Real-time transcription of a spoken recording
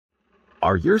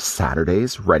Are your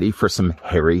Saturdays ready for some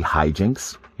hairy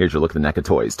hijinks? Here's your look at the NECA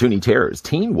toys. Toony Terrors,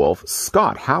 Teen Wolf,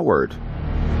 Scott Howard.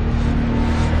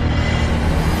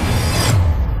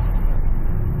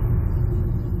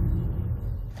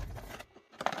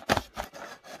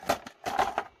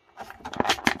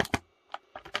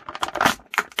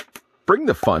 Bring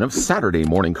the fun of Saturday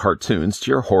morning cartoons to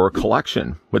your horror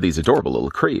collection with these adorable little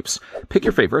creeps. Pick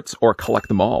your favorites or collect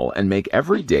them all and make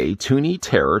every day Toony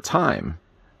Terror time.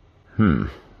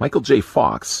 Michael J.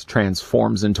 Fox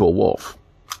transforms into a wolf.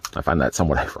 I find that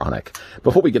somewhat ironic.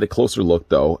 Before we get a closer look,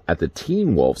 though, at the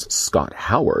Teen Wolf's Scott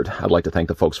Howard, I'd like to thank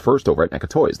the folks first over at NECA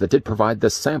Toys that did provide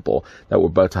this sample that we're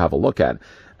about to have a look at.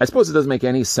 I suppose it doesn't make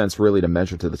any sense really to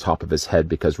measure to the top of his head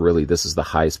because really this is the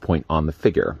highest point on the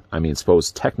figure. I mean,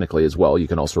 suppose technically as well, you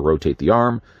can also rotate the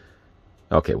arm.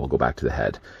 Okay, we'll go back to the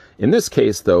head. In this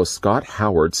case, though, Scott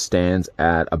Howard stands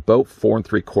at about 4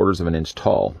 3/4 of an inch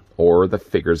tall, or the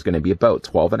figure is going to be about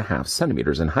 12.5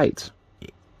 centimeters in height.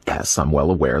 Yes, I'm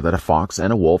well aware that a fox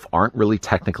and a wolf aren't really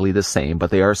technically the same, but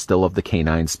they are still of the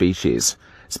canine species.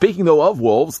 Speaking, though, of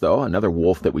wolves, though, another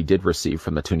wolf that we did receive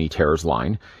from the Toony Terrors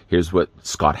line, here's what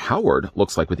Scott Howard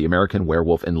looks like with the American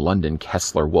werewolf in London,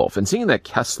 Kessler Wolf. And seeing that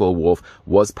Kessler Wolf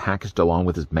was packaged along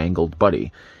with his mangled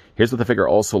buddy, here's what the figure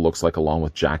also looks like along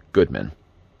with Jack Goodman.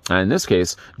 In this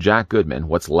case, Jack Goodman,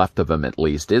 what's left of him at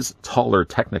least, is taller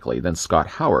technically than Scott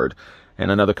Howard.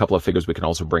 And another couple of figures we can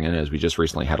also bring in as we just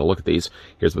recently had a look at these.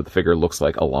 Here's what the figure looks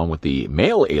like along with the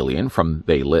male alien from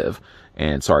They Live.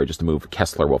 And sorry, just to move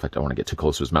Kessler Wolf, I don't want to get too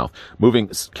close to his mouth. Moving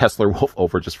Kessler Wolf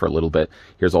over just for a little bit.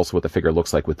 Here's also what the figure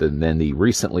looks like with the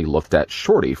recently looked at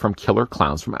Shorty from Killer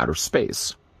Clowns from Outer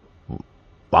Space.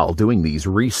 While doing these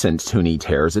recent Toony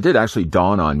Terrors, it did actually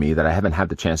dawn on me that I haven't had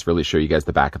the chance to really show you guys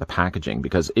the back of the packaging,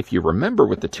 because if you remember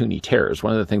with the Toony Terrors,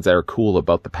 one of the things that are cool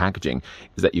about the packaging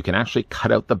is that you can actually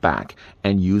cut out the back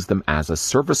and use them as a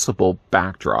serviceable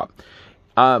backdrop.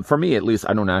 For me, at least,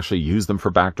 I don't actually use them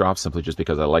for backdrops simply just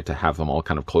because I like to have them all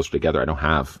kind of closer together. I don't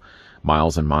have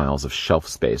miles and miles of shelf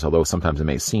space, although sometimes it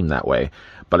may seem that way,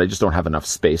 but I just don't have enough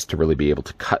space to really be able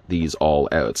to cut these all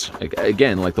out.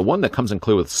 Again, like the one that comes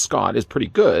included with Scott is pretty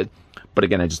good, but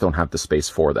again, I just don't have the space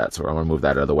for that, so I want to move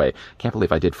that out of the way. Can't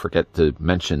believe I did forget to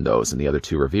mention those in the other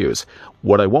two reviews.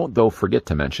 What I won't, though, forget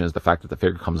to mention is the fact that the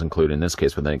figure comes included, in this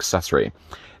case, with an accessory.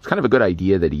 It's kind of a good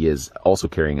idea that he is also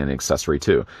carrying an accessory,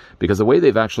 too, because the way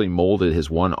they've actually molded his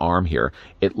one arm here,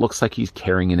 it looks like he's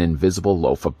carrying an invisible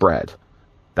loaf of bread.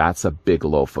 That's a big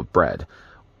loaf of bread.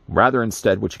 Rather,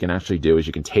 instead, what you can actually do is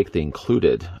you can take the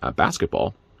included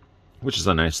basketball, which is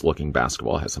a nice looking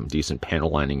basketball, has some decent panel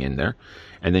lining in there,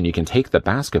 and then you can take the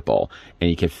basketball and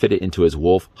you can fit it into his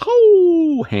wolf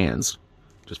hands.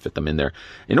 Just fit them in there.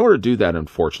 In order to do that,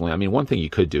 unfortunately, I mean, one thing you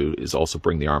could do is also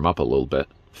bring the arm up a little bit,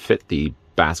 fit the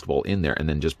basketball in there, and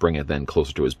then just bring it then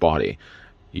closer to his body.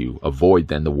 You avoid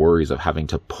then the worries of having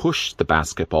to push the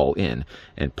basketball in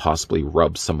and possibly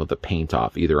rub some of the paint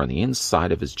off, either on the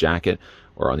inside of his jacket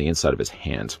or on the inside of his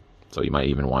hand. So you might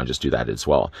even want to just do that as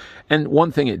well. And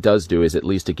one thing it does do is at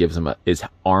least it gives him his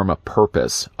arm a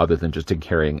purpose other than just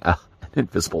carrying an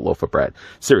invisible loaf of bread.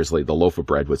 Seriously, the loaf of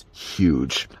bread was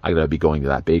huge. I gotta be going to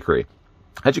that bakery.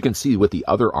 As you can see with the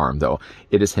other arm, though,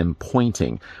 it is him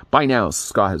pointing. By now,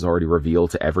 Scott has already revealed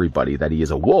to everybody that he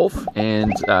is a wolf,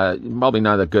 and probably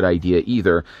not a good idea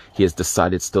either. He has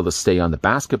decided still to stay on the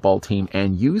basketball team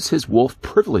and use his wolf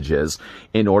privileges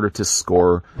in order to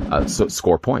score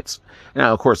points.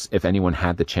 Now, of course, if anyone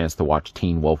had the chance to watch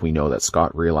Teen Wolf, we know that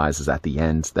Scott realizes at the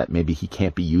end that maybe he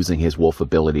can't be using his wolf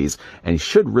abilities, and he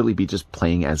should really be just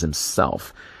playing as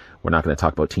himself. We're not going to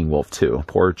talk about Teen Wolf 2.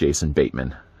 Poor Jason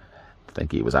Bateman. I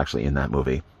think he was actually in that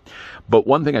movie. But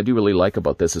one thing I do really like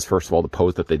about this is, first of all, the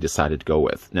pose that they decided to go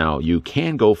with. Now, you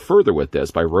can go further with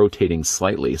this by rotating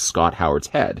slightly Scott Howard's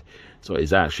head. So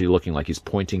he's actually looking like he's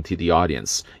pointing to the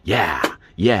audience. Yeah.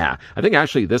 I think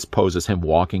actually this pose is him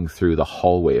walking through the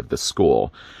hallway of the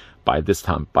school. By this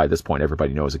point,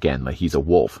 everybody knows again that he's a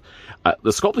wolf. The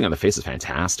sculpting on the face is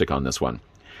fantastic on this one.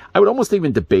 I would almost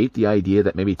even debate the idea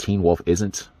that maybe Teen Wolf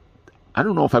isn't. I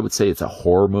don't know if I would say it's a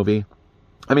horror movie.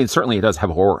 I mean, certainly it does have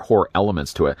horror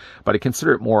elements to it, but I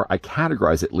consider it more, I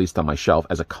categorize it, at least on my shelf,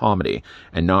 as a comedy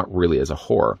and not really as a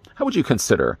horror. What would you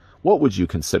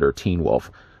consider Teen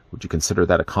Wolf? Would you consider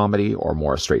that a comedy or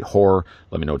more a straight horror?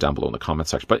 Let me know down below in the comment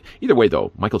section. But either way,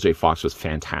 though, Michael J. Fox was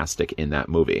fantastic in that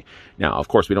movie. Now, of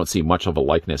course, we don't see much of a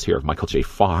likeness here of Michael J.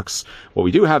 Fox. What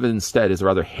we do have instead is a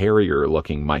rather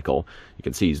hairier-looking Michael. You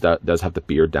can see he does have the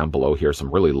beard down below here,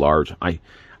 some really large...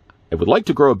 I would like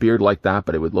to grow a beard like that,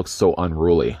 but it would look so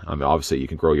unruly. I mean, obviously, you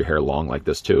can grow your hair long like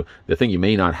this, too. The thing you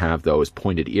may not have, though, is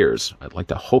pointed ears. I'd like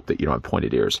to hope that you don't have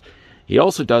pointed ears. He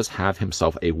also does have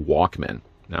himself a Walkman.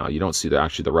 Now, you don't see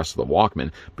actually the rest of the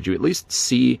Walkman, but you at least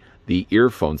see the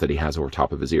earphones that he has over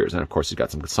top of his ears. And of course, he's got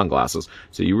some sunglasses,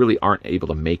 so you really aren't able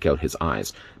to make out his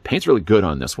eyes. Paint's really good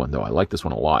on this one, though. I like this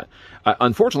one a lot.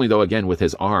 Unfortunately, though, again, with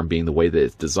his arm being the way that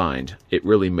it's designed, it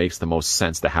really makes the most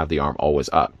sense to have the arm always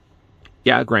up.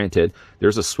 Yeah, granted,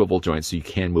 there's a swivel joint, so you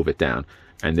can move it down.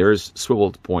 And there's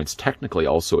swivel points technically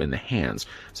also in the hands.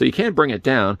 So you can bring it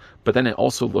down, but then it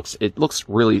also looks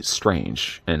really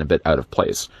strange and a bit out of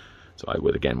place. So I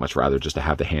would, again, much rather just to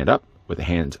have the hand up with the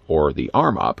hand, or the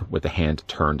arm up with the hand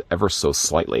turned ever so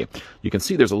slightly. You can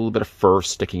see there's a little bit of fur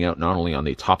sticking out not only on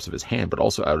the tops of his hand, but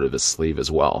also out of his sleeve as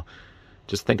well.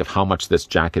 Just think of how much this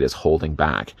jacket is holding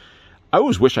back. I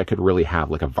always wish I could really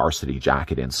have like a varsity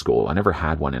jacket in school. I never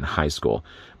had one in high school,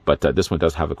 but this one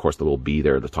does have, of course, the little B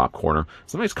there at the top corner.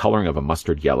 It's a nice coloring of a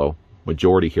mustard yellow.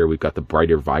 Majority here, we've got the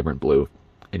brighter, vibrant blue,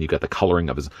 and you've got the coloring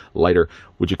of his lighter.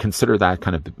 Would you consider that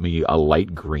kind of maybe a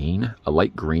light green, a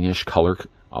light greenish color?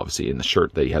 Obviously in the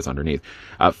shirt that he has underneath.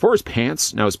 For his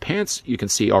pants, now his pants, you can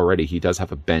see already he does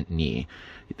have a bent knee.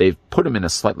 They've put him in a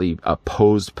slightly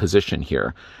posed position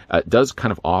here. It does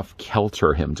kind of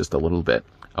off-kilter him just a little bit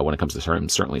when it comes to him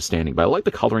certainly standing. But I like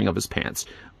the coloring of his pants.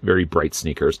 Very bright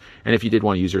sneakers. And if you did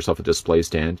want to use yourself a display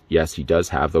stand, yes, he does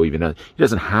have, though even he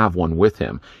doesn't have one with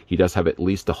him, he does have at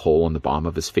least a hole in the bottom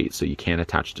of his feet, so you can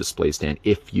attach a display stand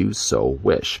if you so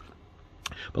wish.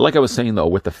 But like I was saying, though,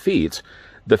 with the feet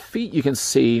you can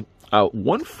see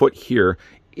one foot here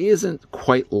isn't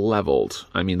quite leveled.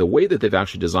 I mean, the way that they've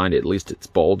actually designed it, at least it's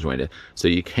ball jointed, so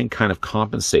you can kind of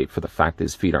compensate for the fact that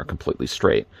his feet aren't completely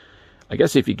straight. I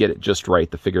guess if you get it just right,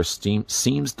 the figure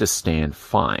seems to stand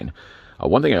fine.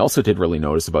 One thing I also did really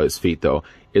notice about his feet, though,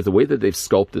 is the way that they've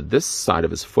sculpted this side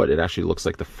of his foot. It actually looks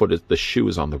like the shoe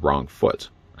is on the wrong foot.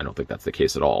 I don't think that's the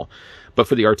case at all. But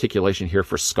for the articulation here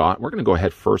for Scott, we're going to go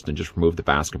ahead first and just remove the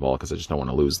basketball because I just don't want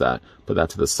to lose that. Put that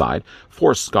to the side.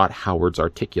 For Scott Howard's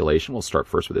articulation, we'll start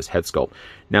first with his head sculpt.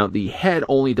 Now, the head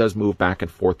only does move back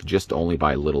and forth just only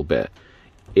by a little bit.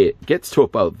 It gets to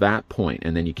about that point,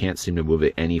 and then you can't seem to move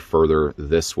it any further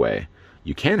this way.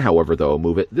 You can, however, though,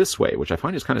 move it this way, which I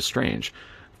find is kind of strange.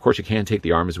 Of course, you can take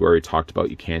the arm, as we already talked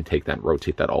about. You can take that and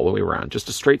rotate that all the way around. Just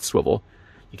a straight swivel.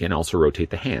 You can also rotate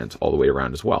the hands all the way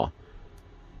around as well.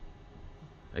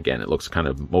 Again, it looks kind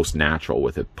of most natural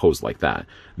with it posed like that.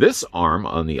 This arm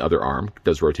on the other arm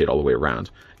does rotate all the way around.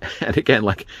 And again,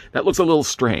 like that looks a little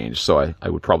strange, so I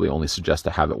would probably only suggest to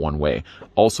have it one way.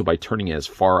 Also, by turning it as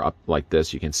far up like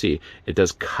this, you can see it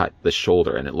does cut the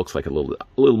shoulder, and it looks like a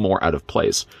little more out of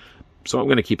place. So I'm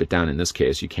going to keep it down in this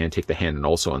case. You can take the hand and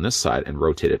also on this side and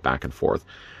rotate it back and forth.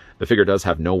 The figure does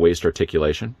have no waist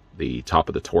articulation. The top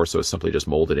of the torso is simply just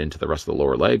molded into the rest of the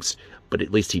lower legs, but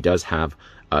at least he does have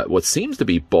what seems to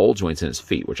be ball joints in his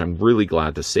feet, which I'm really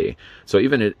glad to see. So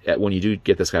even when you do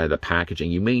get this guy out of the packaging,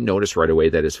 you may notice right away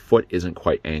that his foot isn't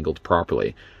quite angled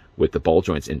properly. With the ball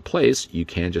joints in place, you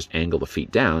can just angle the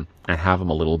feet down and have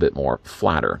them a little bit more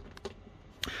flatter.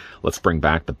 Let's bring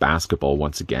back the basketball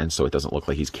once again so it doesn't look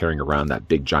like he's carrying around that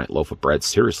big giant loaf of bread.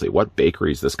 Seriously, what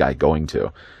bakery is this guy going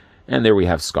to? And there we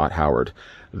have Scott Howard.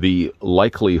 The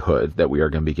likelihood that we are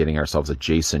going to be getting ourselves a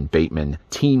Jason Bateman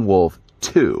Teen Wolf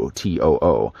 2,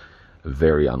 T-O-O,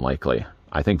 very unlikely.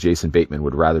 I think Jason Bateman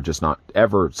would rather just not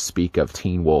ever speak of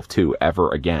Teen Wolf 2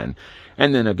 ever again.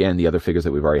 And then again, the other figures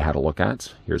that we've already had a look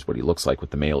at. Here's what he looks like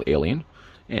with the male alien.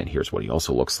 And here's what he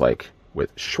also looks like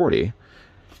with Shorty.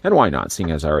 And why not,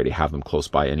 seeing as I already have them close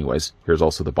by anyways. Here's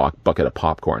also the bucket of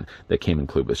popcorn that came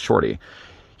included with Shorty.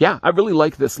 Yeah, I really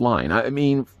like this line. I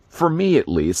mean, for me at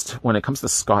least, when it comes to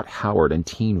Scott Howard and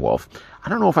Teen Wolf, I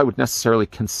don't know if I would necessarily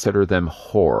consider them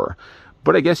horror.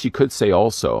 But I guess you could say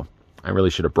also, I really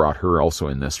should have brought her also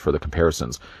in this for the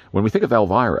comparisons. When we think of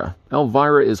Elvira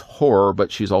is horror,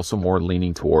 but she's also more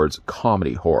leaning towards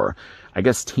comedy horror. I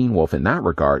guess Teen Wolf in that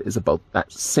regard is about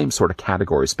that same sort of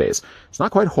category space. It's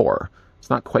not quite horror. It's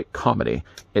not quite comedy.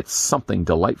 It's something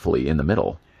delightfully in the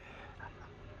middle.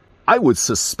 I would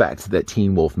suspect that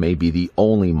Teen Wolf may be the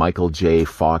only Michael J.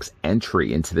 Fox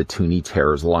entry into the Toony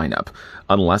Terrors lineup,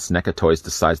 unless NECA Toys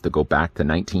decides to go back to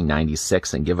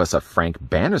 1996 and give us a Frank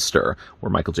Bannister,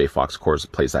 where Michael J. Fox, of course,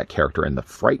 plays that character in The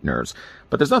Frighteners.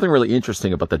 But there's nothing really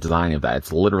interesting about the design of that.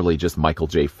 It's literally just Michael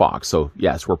J. Fox. So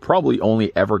yes, we're probably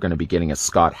only ever going to be getting a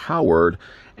Scott Howard,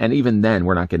 and even then,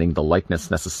 we're not getting the likeness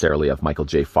necessarily of Michael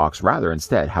J. Fox, rather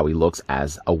instead how he looks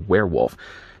as a werewolf.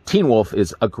 Teen Wolf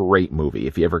is a great movie.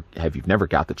 If you've never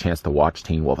got the chance to watch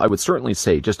Teen Wolf, I would certainly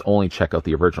say just only check out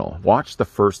the original. Watch the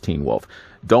first Teen Wolf.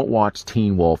 Don't watch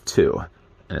Teen Wolf 2.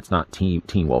 And it's not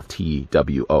Teen Wolf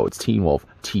T-W-O. It's Teen Wolf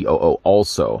T-O-O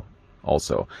also.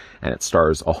 also. And it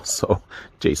stars also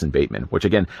Jason Bateman, which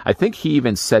again, I think he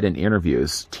even said in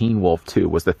interviews, Teen Wolf 2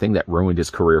 was the thing that ruined his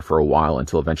career for a while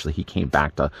until eventually he came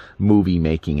back to movie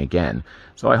making again.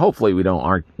 So hopefully we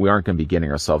aren't going to be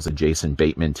getting ourselves a Jason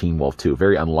Bateman Teen Wolf 2.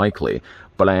 Very unlikely.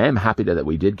 But I am happy that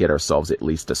we did get ourselves at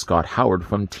least a Scott Howard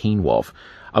from Teen Wolf.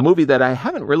 A movie that I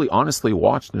haven't really honestly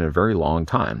watched in a very long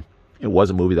time. It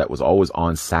was a movie that was always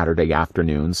on Saturday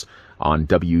afternoons on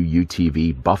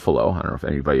WUTV Buffalo. I don't know if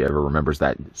anybody ever remembers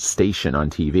that station on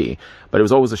TV, but it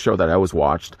was always a show that I always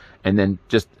watched and then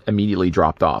just immediately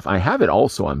dropped off. I have it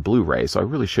also on Blu-ray, so I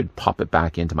really should pop it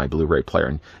back into my Blu-ray player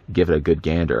and give it a good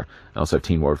gander. I also have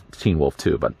Teen Wolf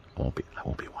 2, but I won't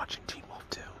be watching Teen Wolf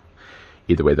 2.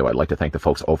 Either way, though, I'd like to thank the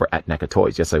folks over at NECA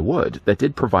Toys, yes I would, that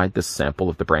did provide this sample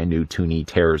of the brand new Toony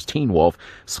Terrors Teen Wolf,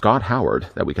 Scott Howard,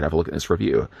 that we could have a look at this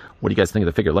review. What do you guys think of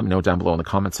the figure? Let me know down below in the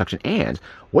comment section. And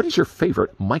what is your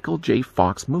favorite Michael J.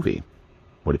 Fox movie?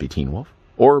 Would it be Teen Wolf?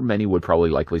 Or many would probably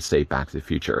likely say Back to the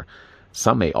Future.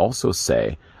 Some may also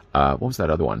say, what was that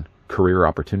other one? Career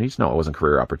Opportunities? No, it wasn't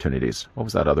Career Opportunities. What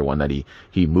was that other one that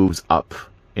he moves up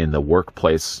in the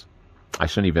workplace? I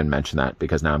shouldn't even mention that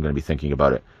because now I'm going to be thinking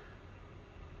about it.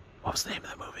 What was the name of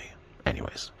the movie?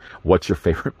 Anyways, what's your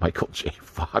favorite Michael J.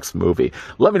 Fox movie?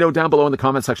 Let me know down below in the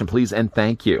comment section, please, and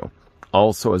thank you.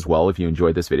 Also, as well, if you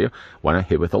enjoyed this video, why not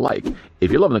hit with a like? If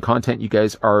you're loving the content you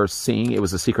guys are seeing, it was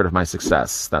the secret of my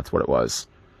success. That's what it was.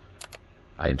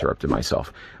 I interrupted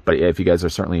myself. But if you guys are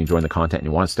certainly enjoying the content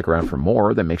and you want to stick around for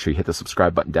more, then make sure you hit the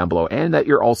subscribe button down below and that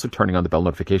you're also turning on the bell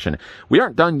notification. We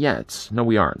aren't done yet. No,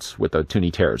 we aren't with the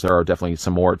Toony Terrors. There are definitely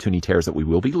some more Toony Terrors that we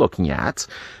will be looking at.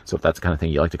 So if that's the kind of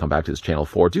thing you like to come back to this channel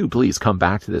for, do please come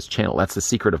back to this channel. That's the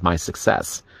secret of my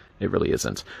success. It really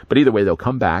isn't. But either way, they'll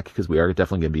come back because we are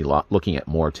definitely going to be looking at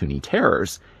more Toony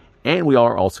Terrors. And we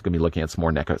are also going to be looking at some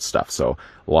more NECA stuff. So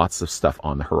lots of stuff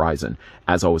on the horizon.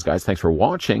 As always, guys, thanks for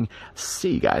watching.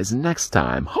 See you guys next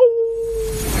time. Ho!